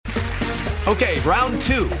Okay, round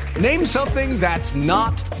 2. Name something that's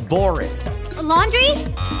not boring. A laundry?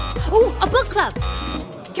 Ooh, a book club.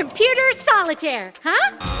 Computer solitaire,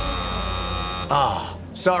 huh? Ah,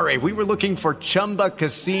 sorry, we were looking for Chumba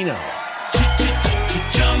Casino.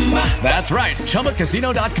 That's right,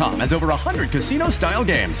 ChumbaCasino.com has over 100 casino-style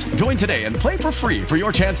games. Join today and play for free for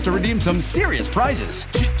your chance to redeem some serious prizes.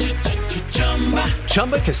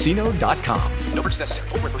 ChumbaCasino.com. No purchase necessary.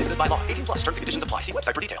 Void where prohibited by law. 18 plus. Terms and conditions apply. See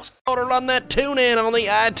website for details. Order on that tune in on the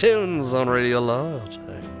iTunes on Radio Love.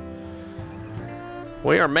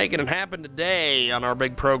 We are making it happen today on our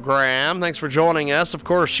big program. Thanks for joining us. Of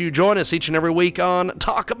course, you join us each and every week on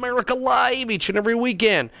Talk America Live each and every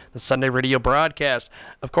weekend, the Sunday radio broadcast.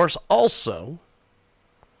 Of course, also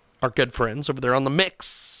our good friends over there on The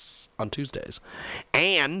Mix on Tuesdays.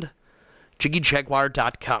 And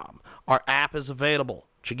JiggyJaguar.com. Our app is available.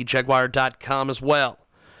 JiggyJaguar.com as well.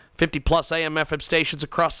 50-plus AM FM stations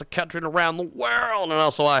across the country and around the world, and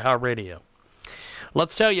also iHeartRadio.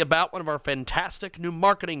 Let's tell you about one of our fantastic new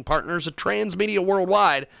marketing partners at Transmedia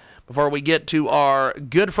Worldwide before we get to our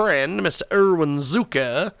good friend, Mr. Irwin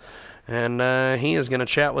Zucker. And he is going to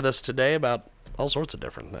chat with us today about all sorts of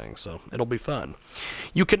different things, so it'll be fun.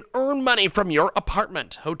 You can earn money from your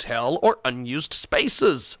apartment, hotel, or unused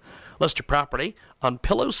spaces. List your property on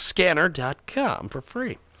PillowScanner.com for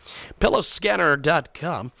free.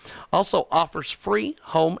 PillowScanner.com also offers free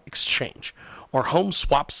home exchange or home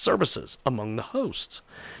swap services among the hosts.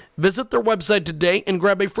 Visit their website today and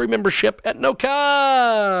grab a free membership at no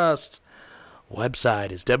cost.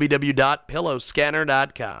 Website is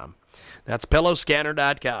www.pillowscanner.com. That's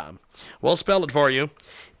pillowscanner.com. We'll spell it for you.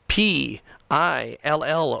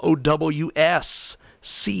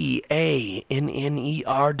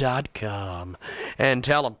 PILLOWSCANNER.com. And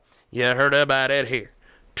tell them you heard about it here.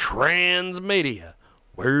 Transmedia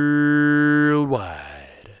Worldwide.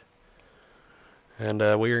 And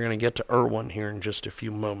we are going to get to Irwin here in just a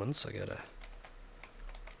few moments. I got to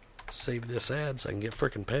save this ad so I can get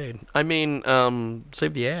frickin' paid. I mean,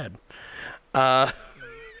 save the ad.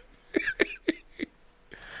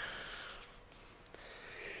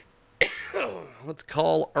 Let's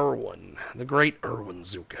call Irwin, the great Irwin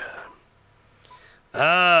Zucker.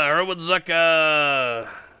 Irwin Zucker.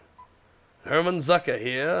 Irwin Zucker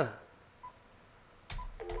here.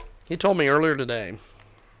 He told me earlier today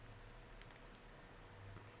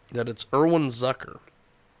that it's Irwin Zucker.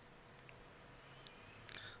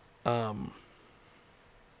 You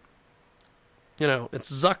know,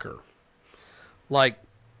 it's Zucker. Like,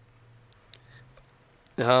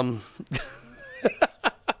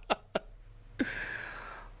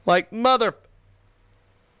 like mother.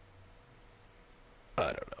 I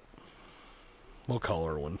don't know. We'll call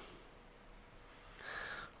Irwin.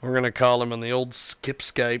 We're going to call him on the old skip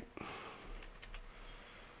Skype.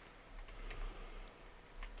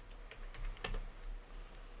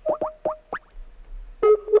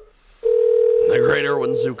 The great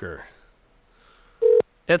Irwin Zucker.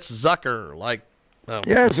 It's Zucker, like... Oh.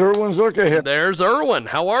 Yes, Irwin Zucker here. There's Irwin.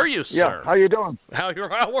 How are you, sir? Yeah, how you doing? How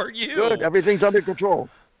are you? Good. Everything's under control.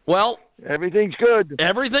 Well... Everything's good.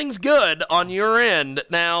 Everything's good on your end.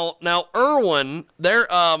 Now, Irwin,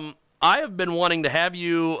 I have been wanting to have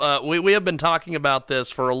you... we have been talking about this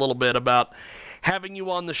for a little bit, about having you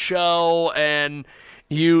on the show and...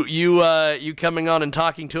 You coming on and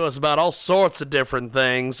talking to us about all sorts of different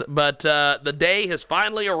things, but the day has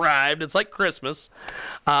finally arrived. It's like Christmas.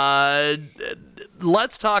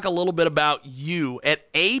 Let's talk a little bit about you at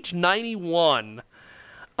age 91.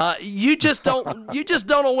 You just don't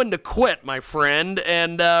know when to quit, my friend,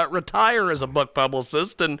 and retire as a book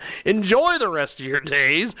publicist and enjoy the rest of your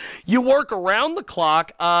days. You work around the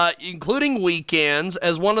clock, including weekends,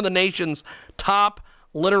 as one of the nation's top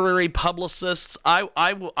literary publicists. I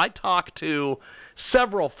talk to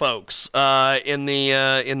several folks in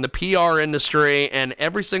the PR industry, and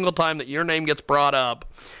every single time that your name gets brought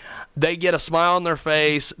up, they get a smile on their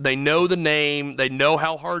face. They know the name. They know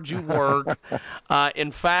how hard you work.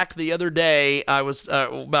 In fact, the other day, I was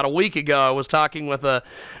about a week ago, I was talking with a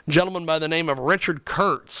gentleman by the name of Richard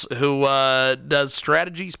Kurtz, who does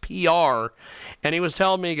Strategies PR, and he was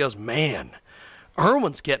telling me, he goes, man,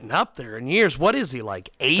 Irwin's getting up there in years. What is he, like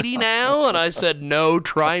 80 now? And I said, no,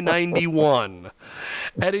 try 91.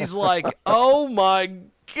 And he's like, oh my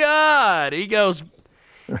God. He goes,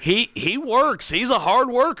 he works. He's a hard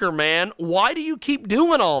worker, man. Why do you keep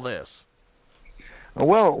doing all this?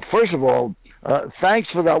 Well, first of all,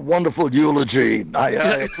 thanks for that wonderful eulogy. I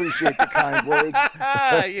appreciate the kind words.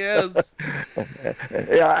 Yes.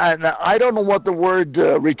 Yeah, and I don't know what the word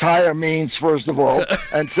retire means, first of all.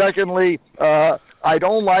 And secondly, I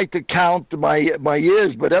don't like to count my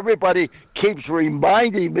years, but everybody keeps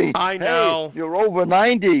reminding me. I know. Hey, you're over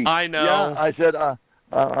 90. I know. Yeah, I said,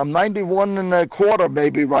 I'm 91 and a quarter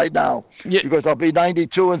maybe right now, because I'll be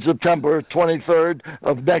 92 in September 23rd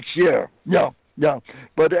of next year. Yeah.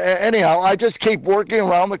 But anyhow, I just keep working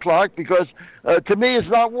around the clock because to me it's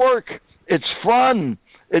not work. It's fun.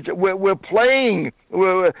 We're playing.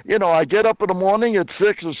 I get up in the morning at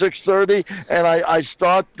 6 or 6:30, and I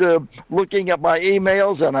start looking at my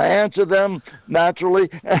emails, and I answer them naturally,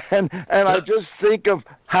 and I just think of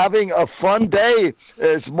having a fun day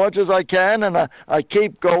as much as I can, and I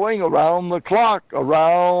keep going around the clock, and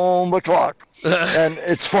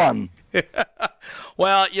it's fun.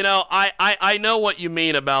 Well, I know what you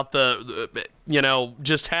mean about the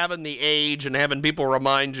just having the age and having people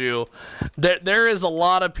remind you that there is a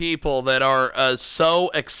lot of people that are so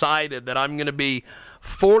excited that I'm going to be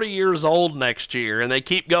 40 years old next year, and they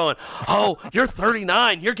keep going, oh, you're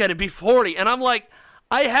 39, you're going to be 40. And I'm like,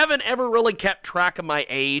 I haven't ever really kept track of my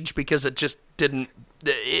age because it just didn't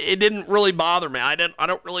really bother me. I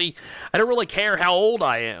don't really care how old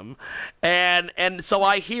I am, and so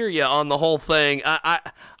I hear you on the whole thing.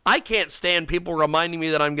 I can't stand people reminding me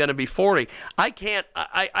that I'm going to be 40. I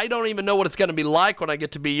don't even know what it's going to be like when I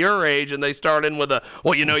get to be your age, and they start in with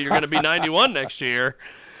you're going to be 91 next year.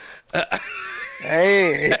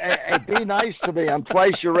 Hey, be nice to me. I'm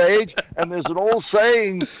twice your age, and there's an old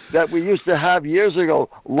saying that we used to have years ago: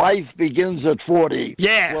 "Life begins at 40."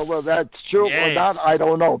 Yes. Well, whether that's true or not, I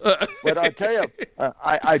don't know. But I tell you,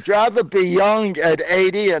 I'd rather be young at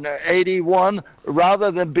 80 and 81 rather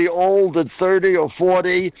than be old at 30 or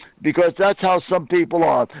 40, because that's how some people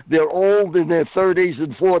are. They're old in their 30s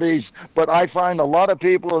and 40s, but I find a lot of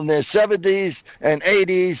people in their 70s and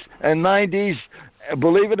 80s and 90s.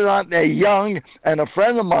 Believe it or not, they're young, and a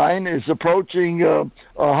friend of mine is approaching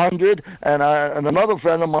 100, and another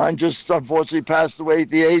friend of mine just unfortunately passed away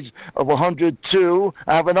at the age of 102.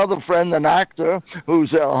 I have another friend, an actor,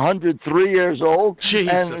 who's 103 years old.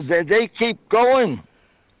 Jesus. And they keep going,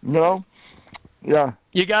 Yeah.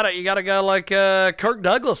 You got a guy like Kirk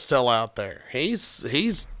Douglas still out there.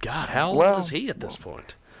 He's God, how old is he at this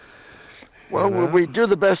point? Well, we do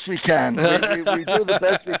the best we can. We do the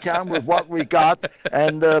best we can with what we got,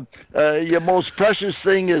 and your most precious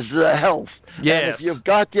thing is health. Yes. And if you've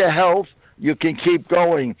got your health, you can keep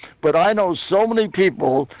going. But I know so many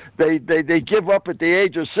people, they give up at the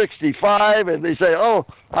age of 65, and they say, oh,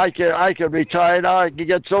 I can retire now, I can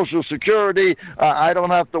get Social Security, I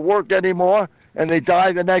don't have to work anymore, and they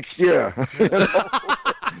die the next year.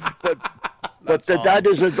 But that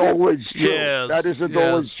isn't always true. Yes, that isn't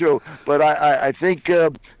always true. But I think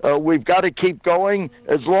we've got to keep going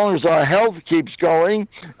as long as our health keeps going,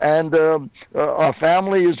 and our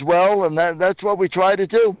family as well, and that's what we try to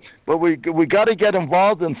do. But we got to get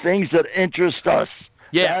involved in things that interest us.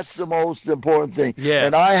 Yes. That's the most important thing. Yes.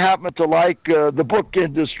 And I happen to like the book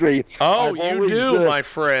industry. Oh, you do, my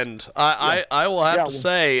friend. I will have to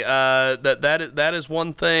say that is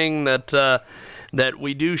one thing that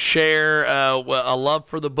we do share, a love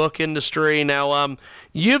for the book industry. Now,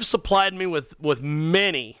 you've supplied me with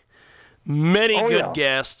many good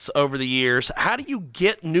guests over the years. How do you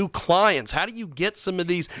get new clients? How do you get some of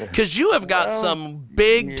these? Because you have got some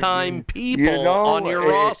big-time people on your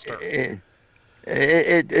roster.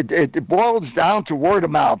 It boils down to word of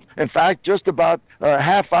mouth. In fact, just about a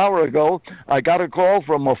half hour ago, I got a call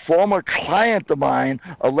from a former client of mine,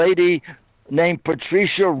 a lady named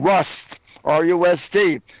Patricia Rust.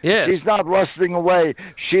 R-U-S-T. Yes. She's not rusting away.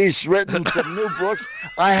 She's written some new books.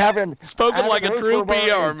 I haven't spoken like a true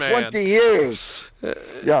PR man. 20 years.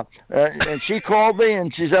 Yeah. And she called me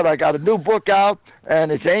and she said, I got a new book out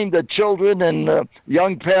and it's aimed at children and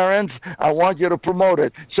young parents. I want you to promote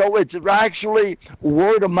it. So it's actually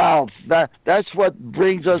word of mouth. That's what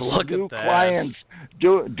brings us new clients.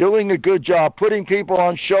 Doing a good job, putting people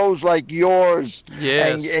on shows like yours,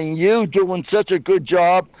 yes. and you doing such a good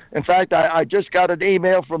job. In fact, I just got an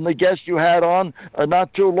email from the guest you had on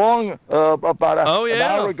not too long, about an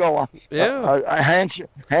hour ago,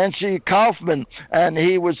 Hansi Kaufman, and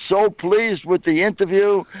he was so pleased with the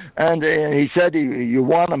interview, and he said you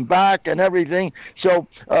want him back and everything. So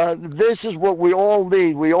this is what we all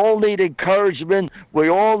need. We all need encouragement. We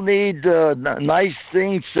all need nice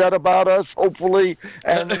things said about us, hopefully.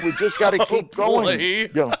 And we just got to keep going.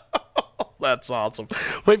 Yeah. That's awesome.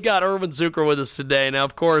 We've got Irwin Zucker with us today. Now,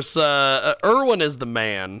 of course, Irwin is the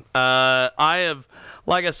man. Like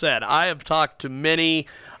I said, I have talked to many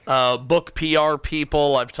book PR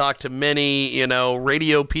people. I've talked to many,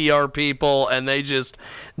 radio PR people, and they just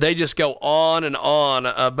go on and on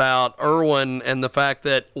about Irwin and the fact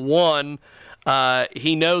that, one,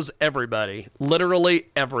 He knows everybody, literally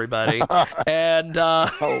everybody. And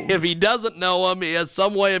if he doesn't know them, he has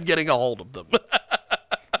some way of getting a hold of them.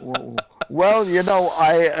 Well,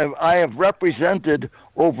 I have represented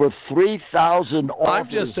over 3,000 authors. I'm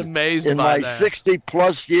just amazed in by my that.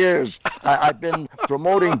 60-plus years. I've been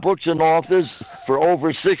promoting books and authors for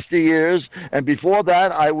over 60 years, and before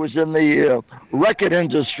that, I was in the record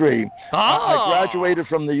industry. I graduated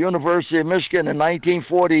from the University of Michigan in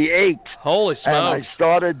 1948. Holy smokes. And I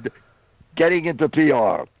started getting into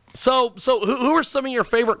PR. So who are some of your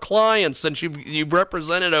favorite clients since you've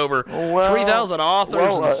represented over 3,000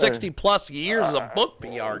 authors and 60-plus years as a book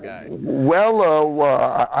PR guy? Well,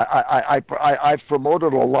 I've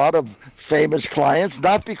promoted a lot of famous clients,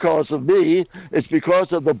 not because of me. It's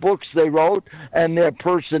because of the books they wrote and their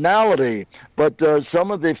personality. But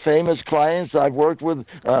some of the famous clients I've worked with,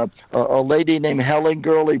 a lady named Helen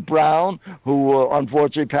Gurley Brown, who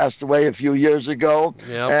unfortunately passed away a few years ago.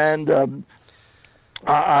 Yep. And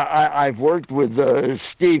I've worked with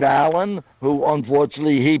Steve Allen, who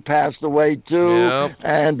unfortunately he passed away too. Yep.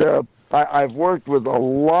 And I've worked with a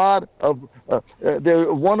lot of.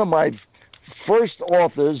 One of my first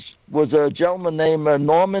authors was a gentleman named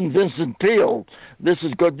Norman Vincent Peale. This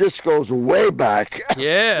is good. This goes way back.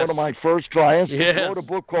 Yes. One of my first clients. Yes. He wrote a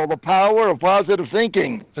book called The Power of Positive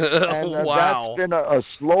Thinking. And Wow. that's been a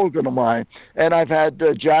slogan of mine. And I've had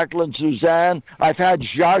Jacqueline Suzanne. I've had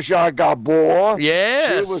Zsa Zsa Gabor.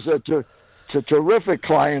 Yes. She was a terrific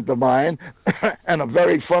client of mine, and a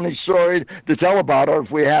very funny story to tell about her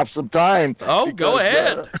if we have some time. Oh, because, go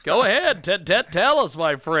ahead. Go ahead. Tell us,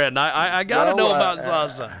 my friend. I got to know about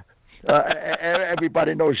Zaza.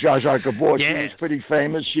 Everybody knows Zsa Zsa Gabor. Yes. She was pretty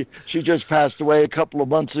famous. She just passed away a couple of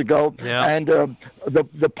months ago. Yeah. And the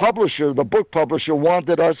book publisher,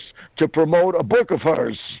 wanted us to promote a book of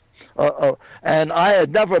hers. And I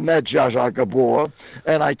had never met Zsa Zsa Gabor,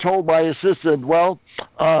 and I told my assistant,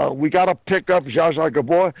 we got to pick up Zsa Zsa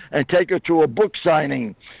Gabor and take her to a book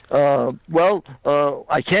signing.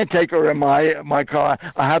 I can't take her in my car.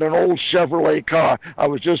 I had an old Chevrolet car. I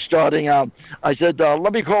was just starting out. I said,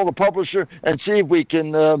 let me call the publisher and see if we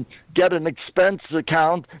can get an expense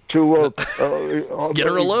account to get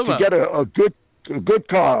her a limo. To get a good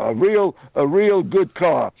car, a real good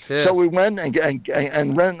car. Yes. So we went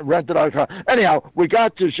and rented our car. Anyhow, we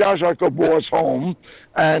got to Zsa Zsa Gabor's home,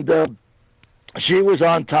 and she was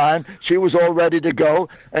on time. She was all ready to go,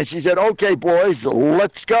 and she said, "Okay, boys,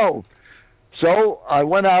 let's go." So I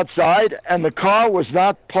went outside, and the car was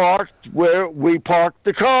not parked where we parked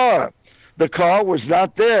the car. The car was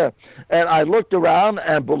not there, and I looked around,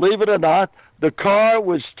 and believe it or not, the car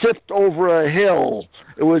was tipped over a hill.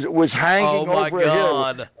 It was hanging over a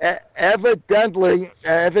hill. Evidently,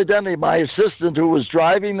 my assistant who was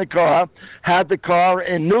driving the car had the car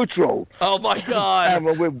in neutral. Oh my God!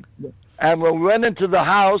 And when we went into the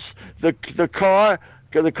house, the car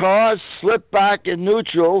slipped back in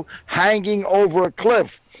neutral, hanging over a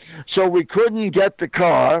cliff. So we couldn't get the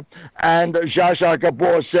car, and Zsa Zsa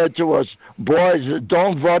Gabor said to us, "Boys,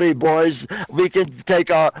 don't worry, boys. We can take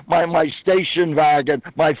my station wagon,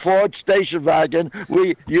 my Ford station wagon.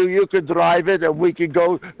 You could drive it, and we could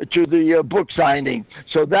go to the book signing."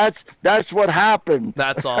 So that's what happened.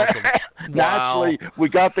 That's awesome. Wow. Naturally, we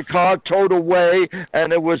got the car towed away,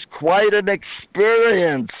 and it was quite an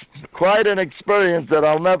experience that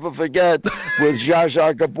I'll never forget with Zsa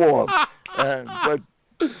Zsa Gabor. But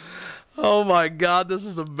Oh my God, this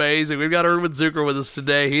is amazing. We've got Irwin Zucker with us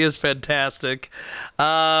today. He is fantastic.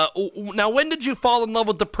 Now, when did you fall in love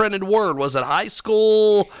with the printed word? Was it high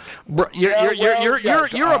school? You're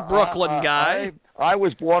a Brooklyn guy. I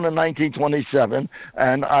was born in 1927,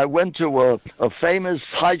 and I went to a famous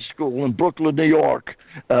high school in Brooklyn, New York.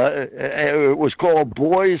 It was called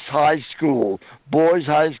Boys High School,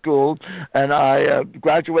 and I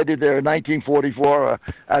graduated there in 1944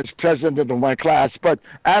 as president of my class. But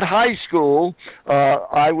at high school,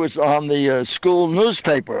 I was on the school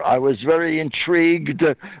newspaper. I was very intrigued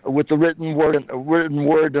with the written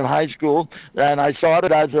word in high school, and I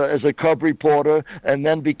started as a cub reporter, and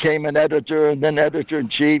then became an editor, and then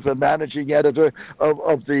editor-in-chief and managing editor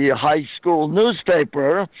of the high school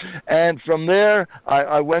newspaper. And from there,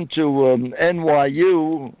 I went to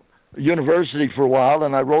NYU University for a while,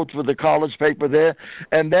 and I wrote for the college paper there.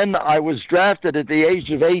 And then I was drafted at the age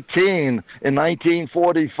of 18 in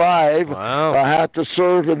 1945. Wow. I had to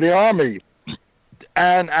serve in the Army.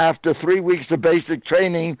 And after 3 weeks of basic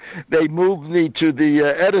training, they moved me to the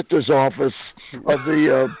editor's office of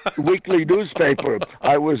the weekly newspaper.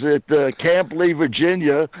 I was at Camp Lee,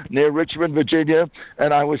 Virginia, near Richmond, Virginia,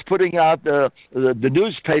 and I was putting out the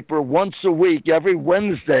newspaper once a week. Every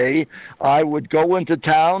Wednesday, I would go into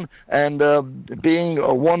town, and being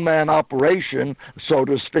a one-man operation, so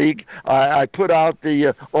to speak, I put out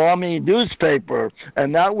the Army newspaper,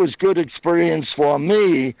 and that was good experience for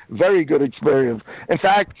me, very good experience. In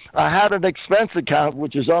fact, I had an expense account,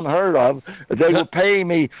 which is unheard of. They were paying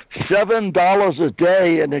me $7 a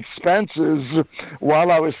day in expenses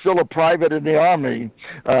while I was still a private in the Army,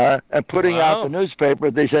 and putting out the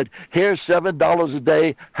newspaper. They said, here's $7 a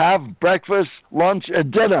day, have breakfast, lunch,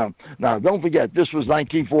 and dinner. Now, don't forget, this was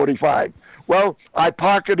 1945. Well, I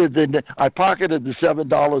pocketed the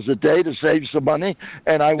 $7 a day to save some money,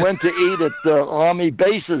 and I went to eat at the Army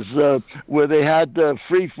bases where they had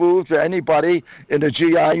free food for anybody in a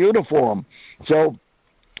GI uniform. So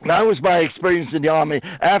that was my experience in the Army.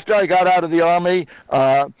 After I got out of the Army,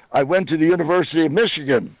 I went to the University of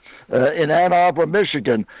Michigan. In Ann Arbor,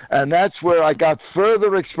 Michigan, and that's where I got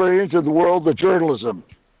further experience in the world of journalism.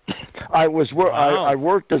 I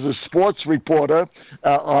worked as a sports reporter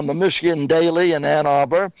on the Michigan Daily in Ann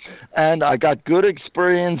Arbor, and I got good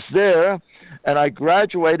experience there, and I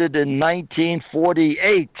graduated in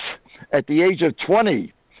 1948 at the age of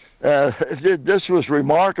 20. This was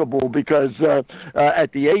remarkable because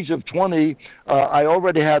at the age of 20, I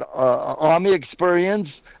already had Army experience,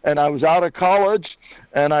 and I was out of college,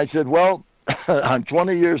 and I said, well, I'm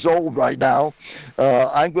 20 years old right now.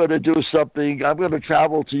 I'm going to do something. I'm going to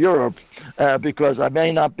travel to Europe because I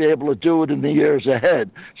may not be able to do it in the years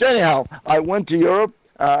ahead. So anyhow, I went to Europe.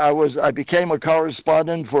 I became a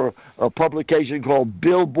correspondent for a publication called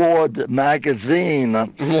Billboard magazine. Wow.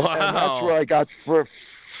 And that's where I got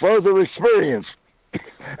further experience.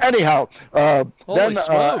 Anyhow, then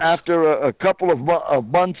after a couple of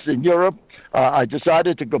months in Europe, I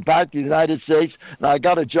decided to go back to the United States, and I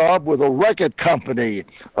got a job with a record company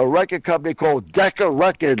called Decca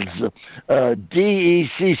Records,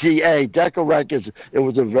 D-E-C-C-A, Decca Records. It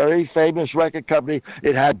was a very famous record company.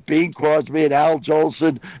 It had Bing Crosby and Al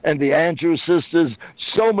Jolson and the Andrews Sisters,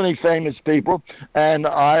 so many famous people, and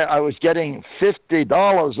I was getting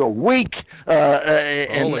 $50 a week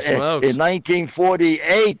in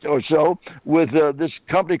 1948 or so with this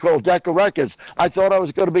company called Decca Records. I thought I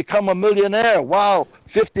was going to become a millionaire. Wow,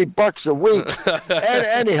 $50 a week. And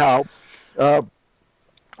anyhow,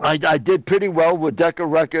 I did pretty well with Decca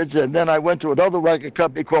Records, and then I went to another record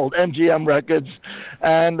company called MGM Records,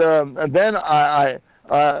 and then I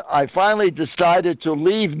finally decided to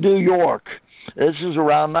leave New York. This was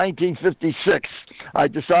around 1956. I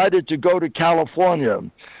decided to go to California,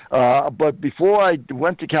 but before I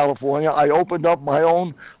went to California, I opened up my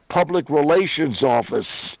own public relations office.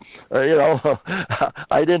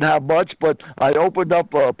 I didn't have much, but I opened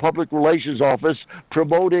up a public relations office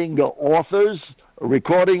promoting authors,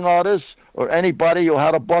 recording artists, or anybody who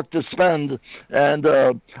had a buck to spend. And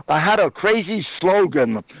I had a crazy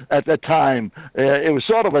slogan at the time. It was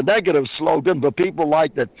sort of a negative slogan, but people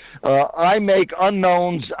liked it. I make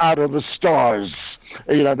unknowns out of the stars.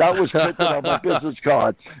 That was printed on my business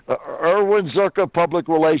card. Irwin Zucker, Public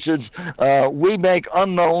Relations. We make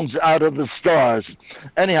unknowns out of the stars.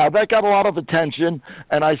 Anyhow, that got a lot of attention,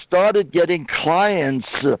 and I started getting clients.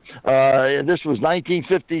 This was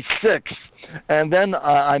 1956. And then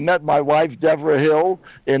I met my wife, Deborah Hill,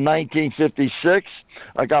 in 1956.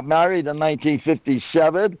 I got married in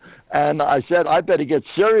 1957. And I said, I better get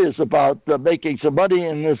serious about making some money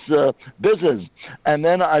in this business. And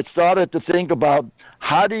then I started to think about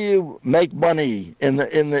how do you make money in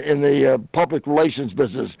the public relations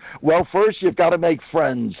business. Well, first you've got to make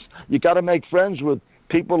friends. You've got to make friends with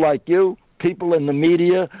people like you, people in the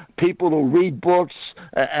media, people who read books,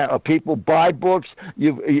 people buy books.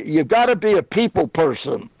 You've got to be a people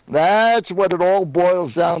person. That's what it all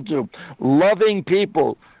boils down to. Loving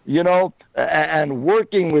people, and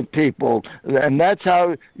working with people, and that's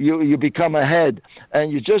how you become ahead.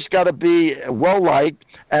 And you just got to be well-liked.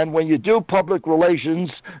 And when you do public relations,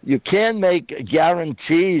 you can't make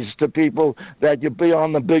guarantees to people that you'll be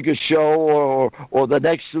on the biggest show or the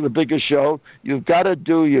next to the biggest show. You've got to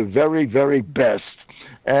do your very, very best.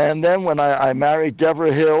 And then when I married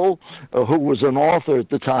Deborah Hill, who was an author at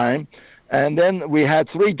the time, and then we had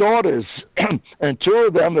 3 daughters, and 2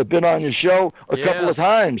 of them have been on your show a couple of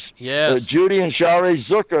times. Yes. Judy and Shari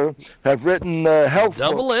Zucker have written health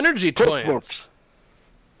Double books, energy twins.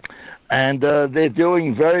 And they're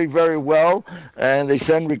doing very, very well, and they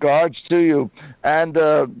send regards to you. And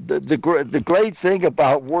the great thing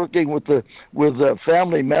about working with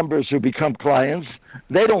family members who become clients,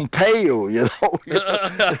 they don't pay you, you know.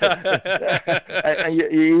 And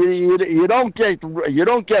you don't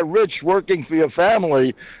get rich working for your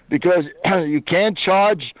family, because you can't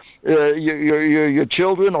charge your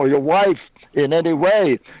children or your wife in any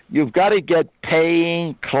way. You've got to get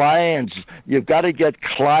paying clients. You've got to get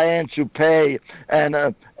clients who pay. And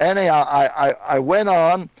anyhow, I went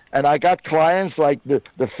on, and I got clients like the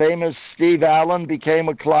famous Steve Allen became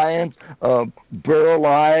a client. Burl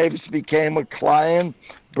Ives became a client.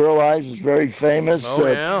 Burl Ives is very famous. Oh,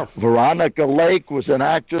 yeah. Veronica Lake was an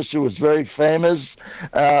actress who was very famous.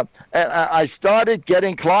 And I started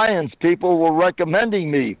getting clients. People were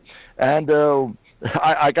recommending me. And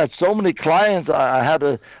I got so many clients. I had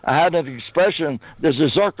an expression. There's a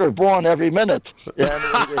Zucker born every minute,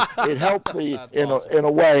 and it helped me in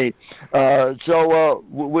a way. So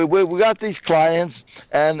we got these clients,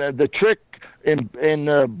 and the trick in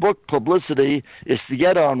book publicity is to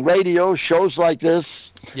get on radio shows like this.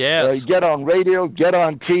 Yes. Get on radio, get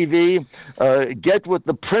on TV, get with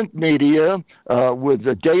the print media, with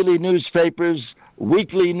the daily newspapers,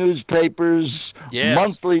 weekly newspapers, yes,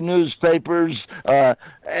 monthly newspapers,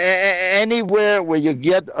 anywhere where you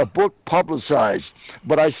get a book publicized.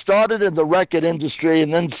 But I started in the record industry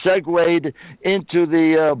and then segued into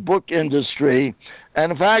the book industry.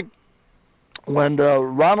 And in fact, when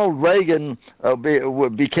Ronald Reagan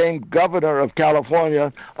became governor of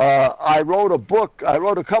California, I wrote a book. I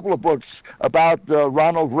wrote a couple of books about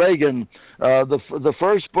Ronald Reagan. The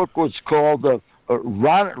first book was called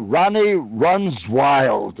Ronnie Runs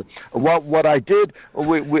Wild. What I did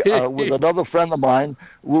with another friend of mine,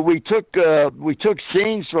 we took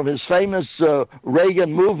scenes from his famous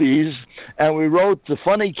Reagan movies, and we wrote the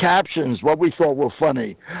funny captions, what we thought were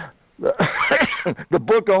funny. The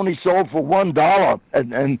book only sold for $1,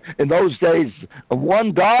 and in those days,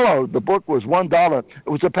 $1. The book was $1. It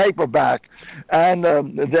was a paperback, and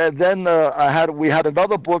then we had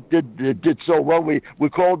another book that did so well. We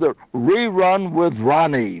called it Rerun with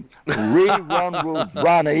Ronnie. Rerun with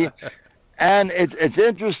Ronnie, and it's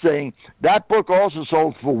interesting. That book also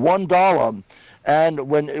sold for $1, and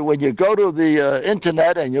when you go to the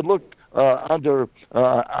internet and you look under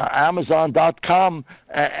Amazon.com,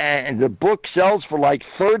 and the book sells for like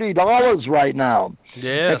 $30 right now.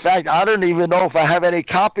 Yes. In fact, I don't even know if I have any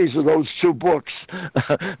copies of those two books.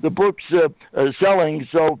 The book's selling,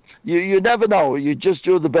 so you never know. You just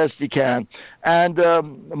do the best you can. And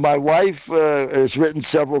my wife has written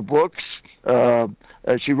several books.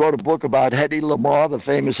 She wrote a book about Hedy Lamarr, the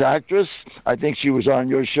famous actress. I think she was on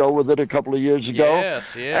your show with it a couple of years ago.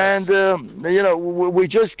 Yes, yes. And, we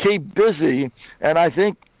just keep busy, and I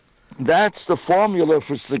think that's the formula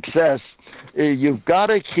for success. You've got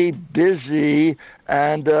to keep busy,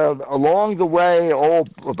 and along the way,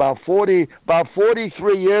 about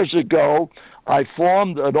 43 years ago, I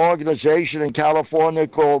formed an organization in California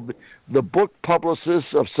called the Book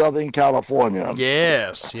Publicists of Southern California.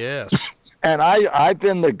 Yes, yes. And I've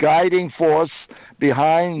been the guiding force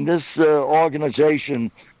behind this organization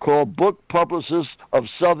called Book Publicists of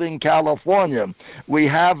Southern California. We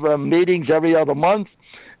have meetings every other month.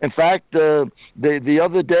 In fact, the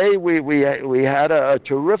other day we had a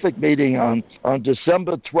terrific meeting on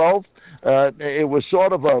December 12th. It was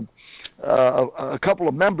sort of a couple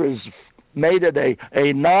of members made it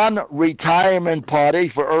a non-retirement party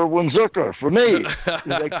for Irwin Zucker, for me.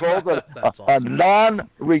 They called it a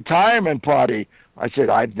non-retirement party. I said,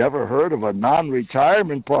 I've never heard of a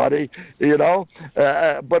non-retirement party,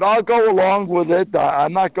 but I'll go along with it.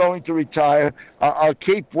 I'm not going to retire. I'll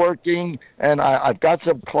keep working, and I've got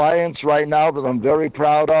some clients right now that I'm very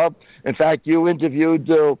proud of. In fact, you interviewed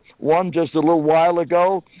one just a little while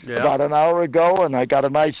ago, about an hour ago, and I got a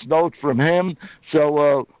nice note from him.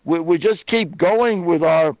 So we just keep going with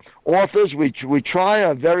our authors. We try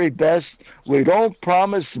our very best. We don't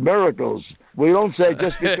promise miracles. We don't say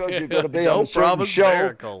just because you're going to be on a certain show,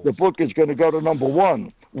 miracles. The book is going to go to number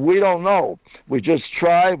one. We don't know. We just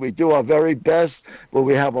try. We do our very best, but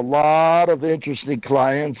we have a lot of interesting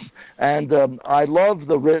clients. And I love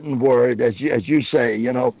the written word, as you say,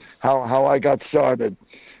 how I got started.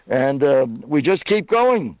 And we just keep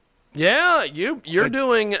going. Yeah, you're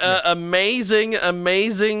doing amazing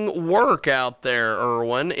work out there,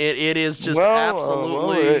 Irwin. It is just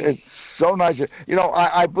absolutely. It's so nice.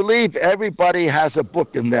 I believe everybody has a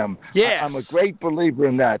book in them. Yes. I'm a great believer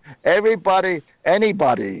in that. Anybody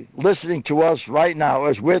listening to us right now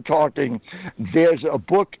as we're talking, there's a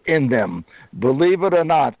book in them, believe it or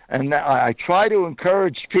not. And I try to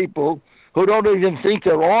encourage people who don't even think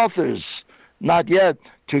they're authors, not yet,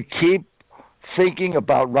 to keep thinking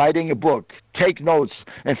about writing a book. Take notes.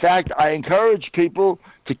 In fact, I encourage people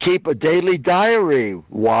to keep a daily diary.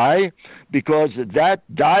 Why? Because that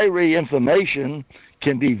diary information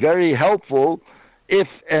can be very helpful if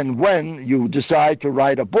and when you decide to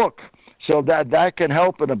write a book. So that can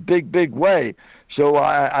help in a big way. So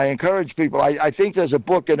I encourage people. I think there's a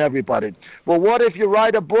book in everybody. Well, what if you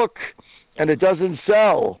write a book and it doesn't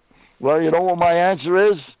sell? Well, you know what my answer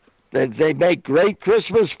is? They make great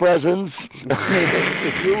Christmas presents.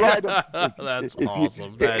 If you write That's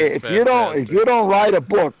awesome. If you don't write a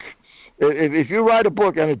book, if you write a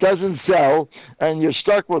book and it doesn't sell, and you're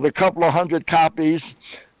stuck with a couple of hundred copies,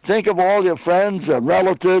 think of all your friends and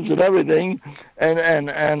relatives and everything, and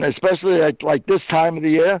especially like this time of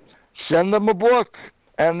the year, send them a book,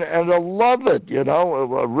 and they'll love it.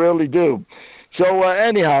 Really do. So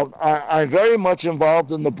anyhow, I'm very much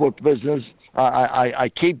involved in the book business.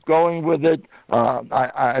 I keep going with it.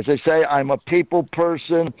 As I say, I'm a people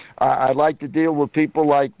person. I like to deal with people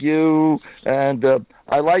like you, and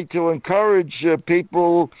I like to encourage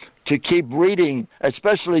people to keep reading,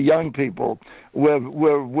 especially young people.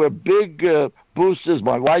 We're big boosters.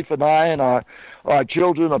 My wife and I and our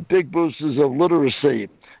children are big boosters of literacy.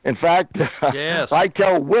 In fact, yes. I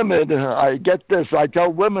tell women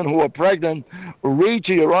women who are pregnant, read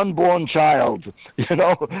to your unborn child.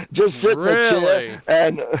 Just sit in a chair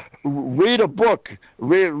and read a book.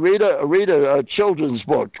 Read a children's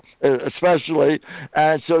book, especially,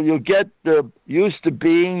 and so you get used to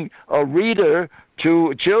being a reader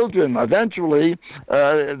to children. Eventually,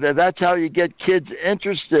 that's how you get kids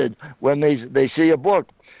interested when they see a book.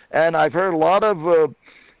 And I've heard a lot of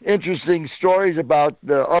interesting stories about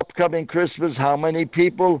the upcoming Christmas, how many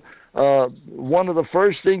people, one of the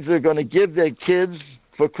first things they're going to give their kids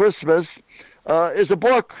for Christmas is a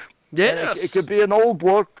book. Yes. It could be an old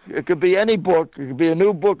book. It could be any book. It could be a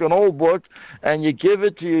new book, an old book, and you give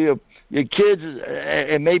it to your kids.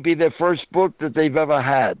 It may be their first book that they've ever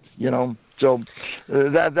had, So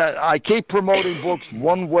that I keep promoting books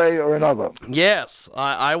one way or another. Yes,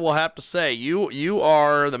 I will have to say you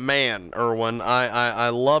are the man, Irwin. I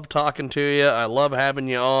love talking to you. I love having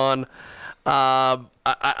you on.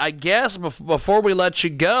 I guess before we let you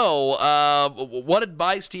go, what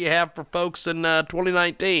advice do you have for folks in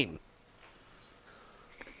 2019?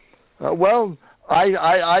 Well,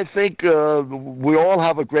 I think we all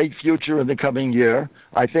have a great future in the coming year.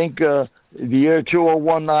 I think the year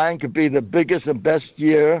 2019 could be the biggest and best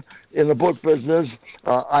year in the book business.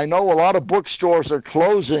 I know a lot of bookstores are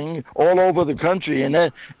closing all over the country.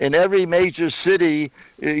 In every major city,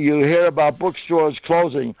 you hear about bookstores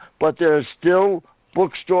closing, but there are still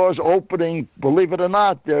bookstores opening. Believe it or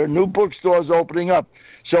not, there are new bookstores opening up.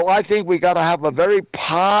 So I think we got to have a very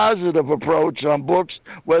positive approach on books,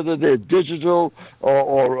 whether they're digital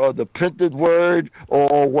or the printed word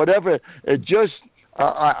or whatever.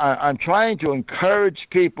 I'm trying to encourage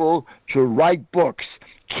people to write books.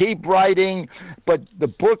 Keep writing, but the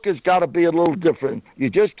book has got to be a little different. You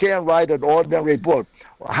just can't write an ordinary book.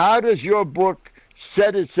 How does your book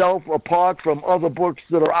set itself apart from other books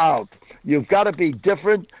that are out? You've got to be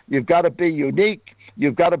different. You've got to be unique.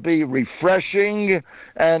 You've got to be refreshing,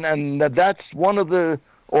 and that's one of the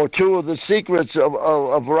or two of the secrets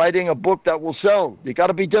of writing a book that will sell. You got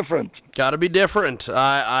to be different. Got to be different.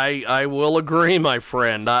 I will agree, my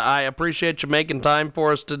friend. I appreciate you making time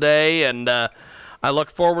for us today, and I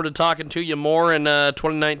look forward to talking to you more in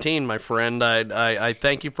 2019, my friend. I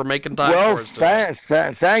thank you for making time for us today.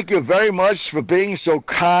 Thank you very much for being so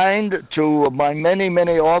kind to my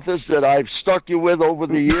many authors that I've stuck you with over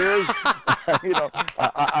the years.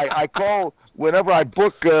 I call. Whenever I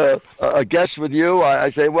book a guest with you,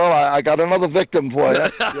 I say, well, I got another victim for you.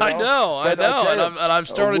 I know. And I've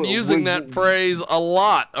started using that phrase a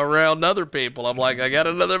lot around other people. I'm like, I got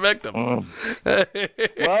another victim.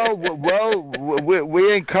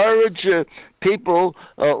 We encourage people,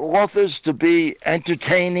 authors, to be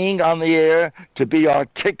entertaining on the air, to be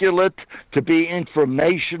articulate, to be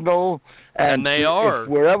informational. And they are. If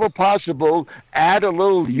wherever possible, add a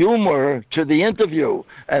little humor to the interview,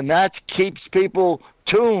 and that keeps people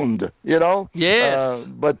tuned, Yes.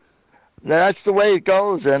 But That's the way it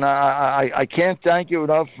goes, and I can't thank you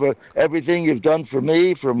enough for everything you've done for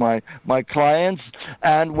me, for my clients.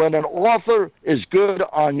 And when an author is good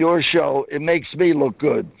on your show, it makes me look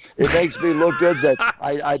good. It makes me look good that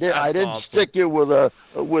I didn't awesome. stick you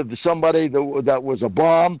with somebody that was a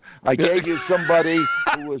bomb. I gave you somebody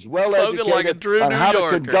who was well educated like a true on New how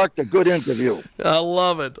Yorker. to conduct a good interview. I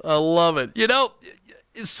love it. You know,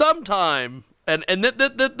 sometime, and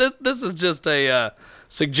this is just a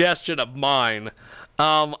suggestion of mine.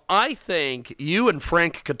 I think you and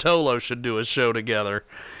Frank Catolo should do a show together,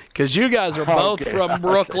 because you guys are both from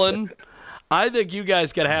Brooklyn. I think you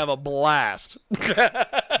guys could have a blast.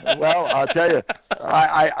 Well, I'll tell you,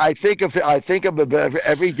 I think of him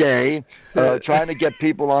every day, trying to get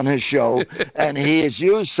people on his show, and he has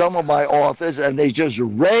used some of my authors, and they just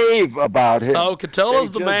rave about him. Oh,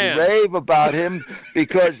 Catolo's the man. Rave about him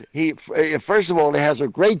because he, first of all, he has a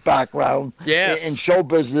great background in show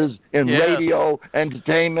business, in radio,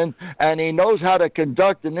 entertainment, and he knows how to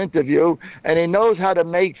conduct an interview, and he knows how to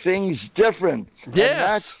make things different.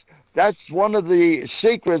 Yes. And that's one of the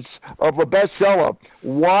secrets of a bestseller.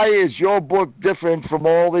 Why is your book different from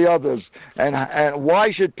all the others? And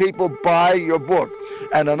why should people buy your book?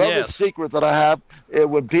 And another secret that I have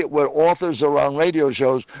with authors are on radio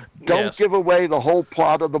shows, don't give away the whole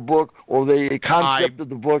plot of the book or the concept of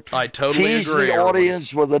the book. I totally agree. Tease the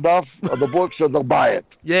audience with enough of the book so they'll buy it.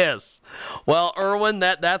 Yes. Well, Irwin,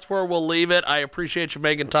 that's where we'll leave it. I appreciate you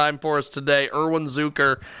making time for us today. Irwin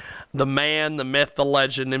Zucker, the man, the myth, the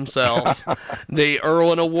legend himself, the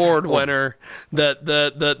Irwin Award winner,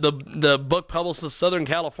 the book publicist, Southern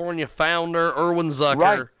California founder, Irwin Zucker.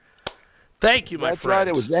 Right. Thank you, my That's friend. right.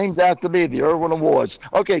 It was named after me, the Irwin Awards.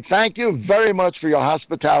 Okay, thank you very much for your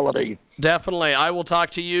hospitality. Definitely. I will talk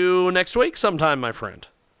to you next week sometime, my friend.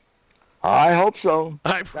 I hope so.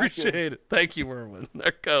 I appreciate it. Thank you, Irwin.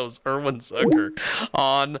 There goes Irwin Zucker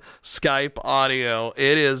on Skype audio.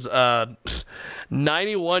 It is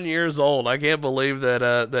 91 years old. I can't believe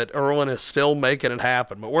that Irwin is still making it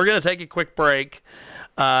happen. But we're going to take a quick break.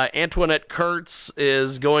 Antoinette Kurtz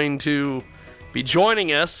is going to be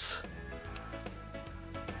joining us.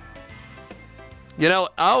 You know,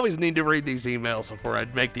 I always need to read these emails before I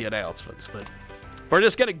make the announcements, but we're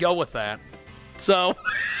just going to go with that. So,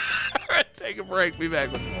 take a break. Be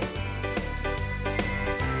back with more.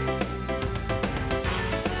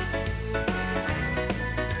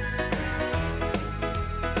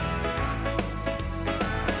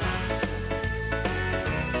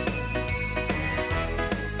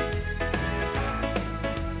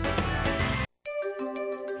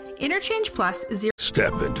 Interchange Plus is your...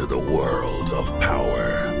 Step into the world of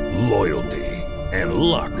power, loyalty, and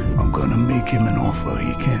luck. I'm gonna make him an offer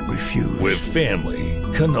he can't refuse. With family,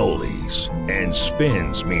 cannolis, and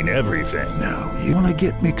spins mean everything. Now, you wanna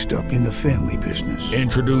get mixed up in the family business.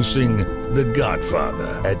 Introducing The Godfather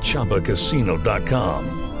at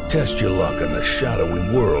ChumbaCasino.com. Test your luck in the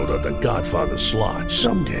shadowy world of The Godfather slot.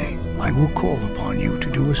 Someday, I will call upon you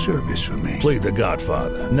to do a service for me. Play The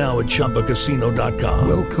Godfather now at ChumbaCasino.com.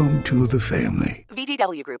 Welcome to the family.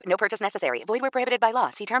 VGW Group. No purchase necessary. Void where prohibited by law.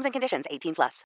 See terms and conditions. 18+.